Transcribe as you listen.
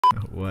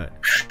What?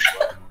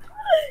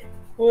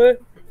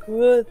 What?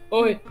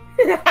 Oi.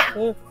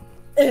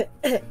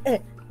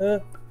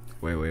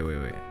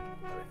 Wait.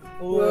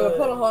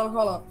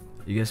 Hold on.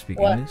 You guys speak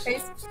What?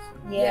 English?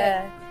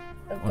 Yeah,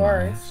 of Oh,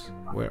 course.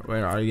 nice.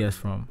 Where are you guys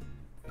from?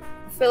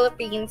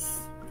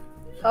 Philippines.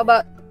 How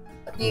about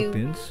you?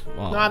 Philippines?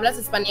 ¿No Wow. hablas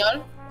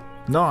español?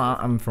 No,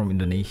 I'm from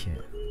Indonesia.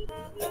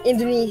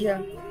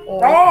 Indonesia.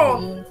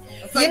 Oh.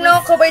 You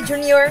know Kobe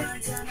Junior?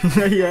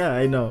 Yeah,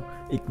 I know.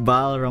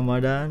 Iqbal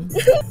Ramadan.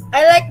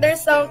 I like their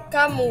song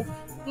Kamu.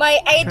 My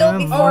idol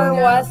Kamu. before Oh,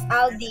 yeah. was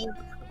Aldi.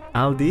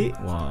 Aldi?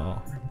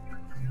 Wow.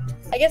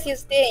 I guess you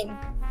sing.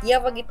 You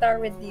have a guitar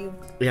with you.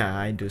 Yeah,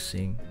 I do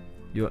sing.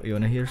 You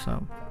wanna hear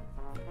some?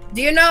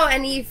 Do you know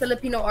any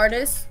Filipino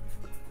artists?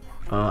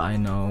 I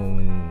know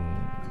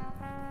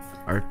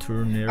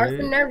Arthur Nery.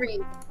 Arthur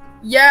Nery.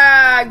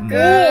 Yeah,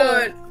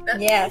 good.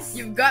 Yes.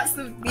 You've got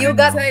some. You I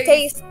got know.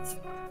 taste.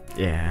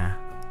 Yeah.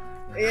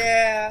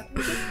 Yeah.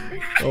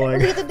 Oh my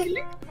god.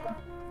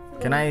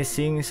 Can I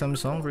sing some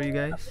song for you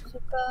guys?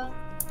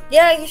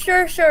 Yeah,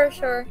 sure.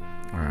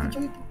 Alright.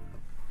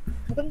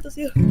 Welcome to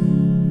see you.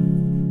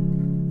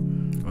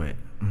 Wait.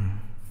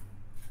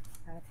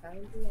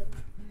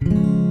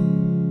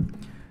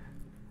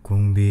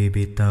 Kung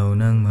bibitaw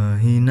ng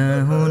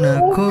mahinahon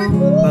ako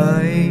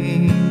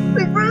ay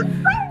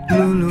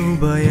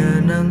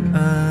lulubayan ng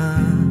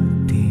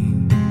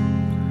ating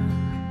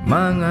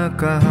mga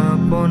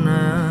kahapon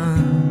na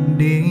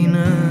di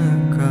na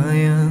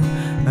kayang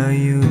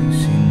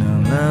ayusin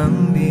ang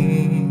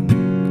lambing.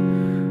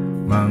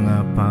 Mga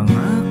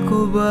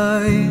pangako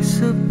ba'y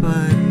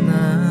sapat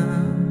na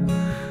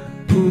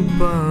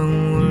upang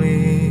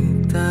muli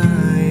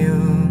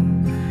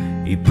tayong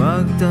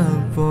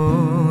ipagtagpo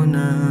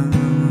ng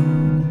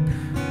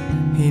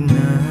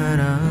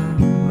hinaharap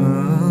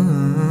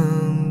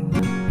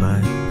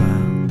ba't ba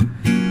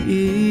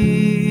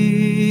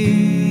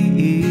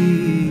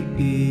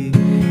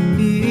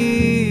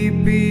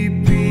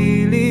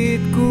ipipilit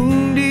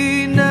kung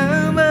di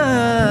naman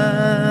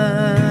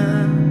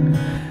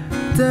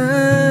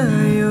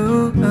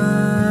tayo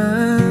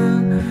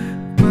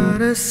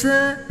para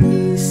sa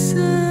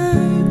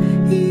isa't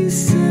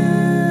isa.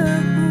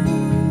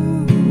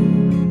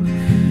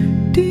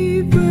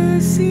 Di ba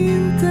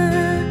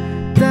sinta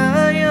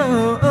tayo?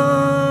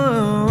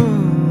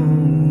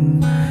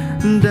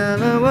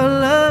 Dalawa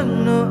lang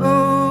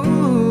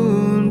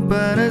noon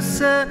para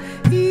sa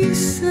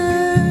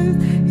isa't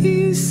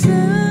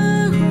isa.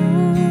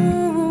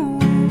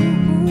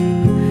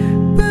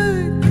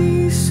 Ba't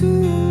di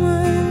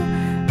sumayo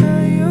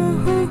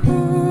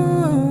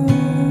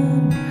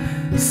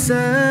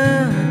sa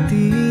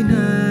atin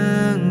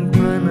ang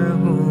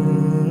panahon?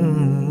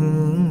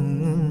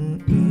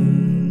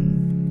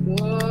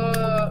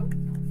 Whoa.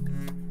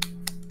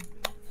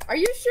 Are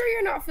you sure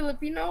you're not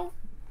Filipino?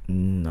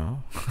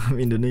 No, I'm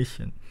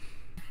Indonesian.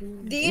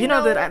 Do You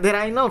know that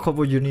I know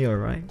Kobo Junior,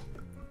 right?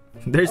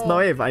 There's no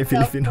way if I'm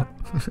Filipino.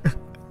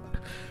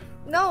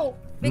 No,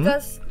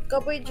 because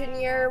Kobe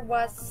Junior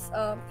was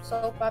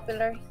so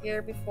popular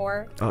here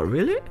before. Oh,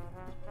 really?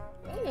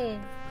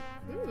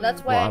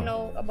 That's why I Wow.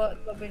 know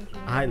about Kobe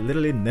Junior. I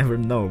literally never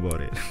know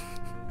about it.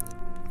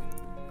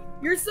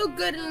 You're so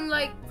good in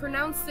like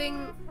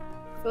pronouncing.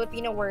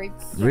 Filipino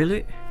words.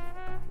 Really?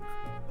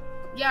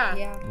 Yeah.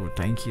 Yeah. Oh,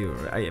 thank you.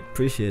 I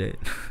appreciate it.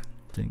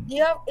 Do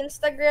you have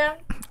Instagram?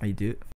 I do.